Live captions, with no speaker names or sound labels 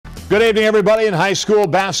Good evening, everybody. In high school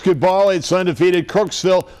basketball, it's undefeated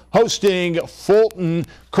Kirksville hosting Fulton.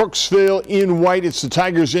 Kirksville in white. It's the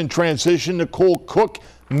Tigers in transition. Nicole Cook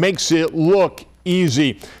makes it look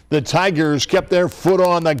easy. The Tigers kept their foot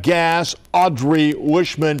on the gas. Audrey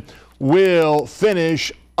Wishman will finish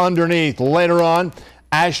underneath. Later on,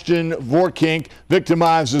 Ashton Vorkink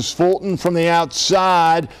victimizes Fulton from the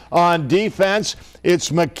outside. On defense,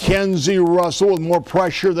 it's Mackenzie Russell with more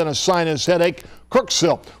pressure than a sinus headache.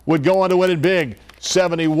 Kirksville would go on to win it big,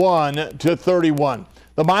 71-31.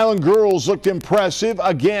 The Milan girls looked impressive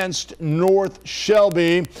against North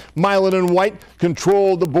Shelby. Milan in white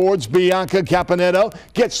controlled the boards. Bianca Caponetto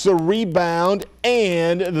gets the rebound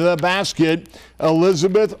and the basket.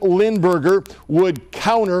 Elizabeth Lindberger would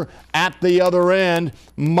counter at the other end.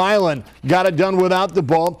 Milan got it done without the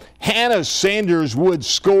ball. Hannah Sanders would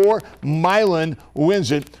score. Milan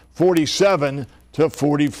wins it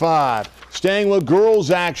 47-45. Staying with girls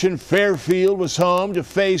action, Fairfield was home to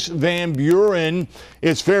face Van Buren.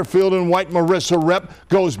 It's Fairfield in white. Marissa Rep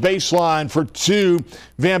goes baseline for two.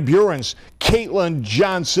 Van Buren's Caitlin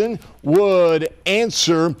Johnson would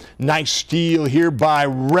answer. Nice steal here by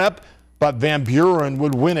Rep, but Van Buren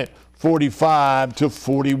would win it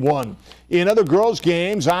 45-41. In other girls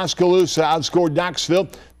games, Oskaloosa outscored Knoxville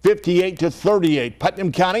 58-38.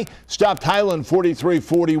 Putnam County stopped Highland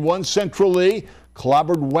 43-41. Central Lee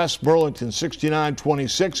clobbered West Burlington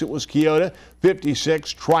 69-26. It was Keota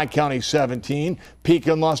 56, Tri-County 17.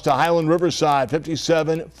 Pekin lost to Highland Riverside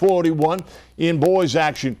 57-41. In boys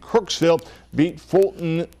action, Kirksville beat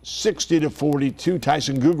Fulton 60-42.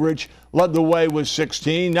 Tyson Gugrich led the way with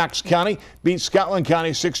 16. Knox County beat Scotland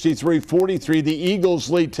County 63-43. The Eagles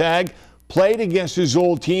lead tag played against his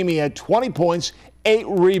old team. He had 20 points, 8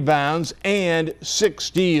 rebounds, and 6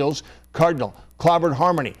 steals. Cardinal clobbered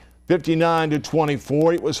Harmony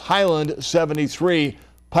 59-24. It was Highland 73,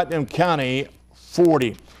 Putnam County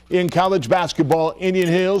 40. In college basketball, Indian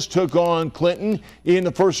Hills took on Clinton in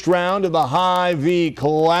the first round of the Hy-Vee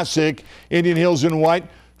Classic. Indian Hills in white.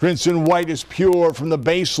 Princeton White is pure from the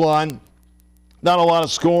baseline. Not a lot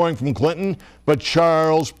of scoring from Clinton, but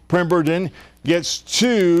Charles Pemberton gets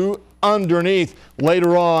 2 underneath.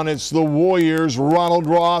 Later on, it's the Warriors. Ronald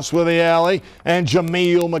Ross with the alley and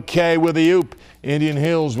Jameel McKay with the oop. Indian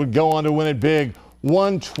Hills would go on to win it big,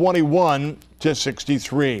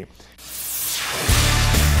 121-63.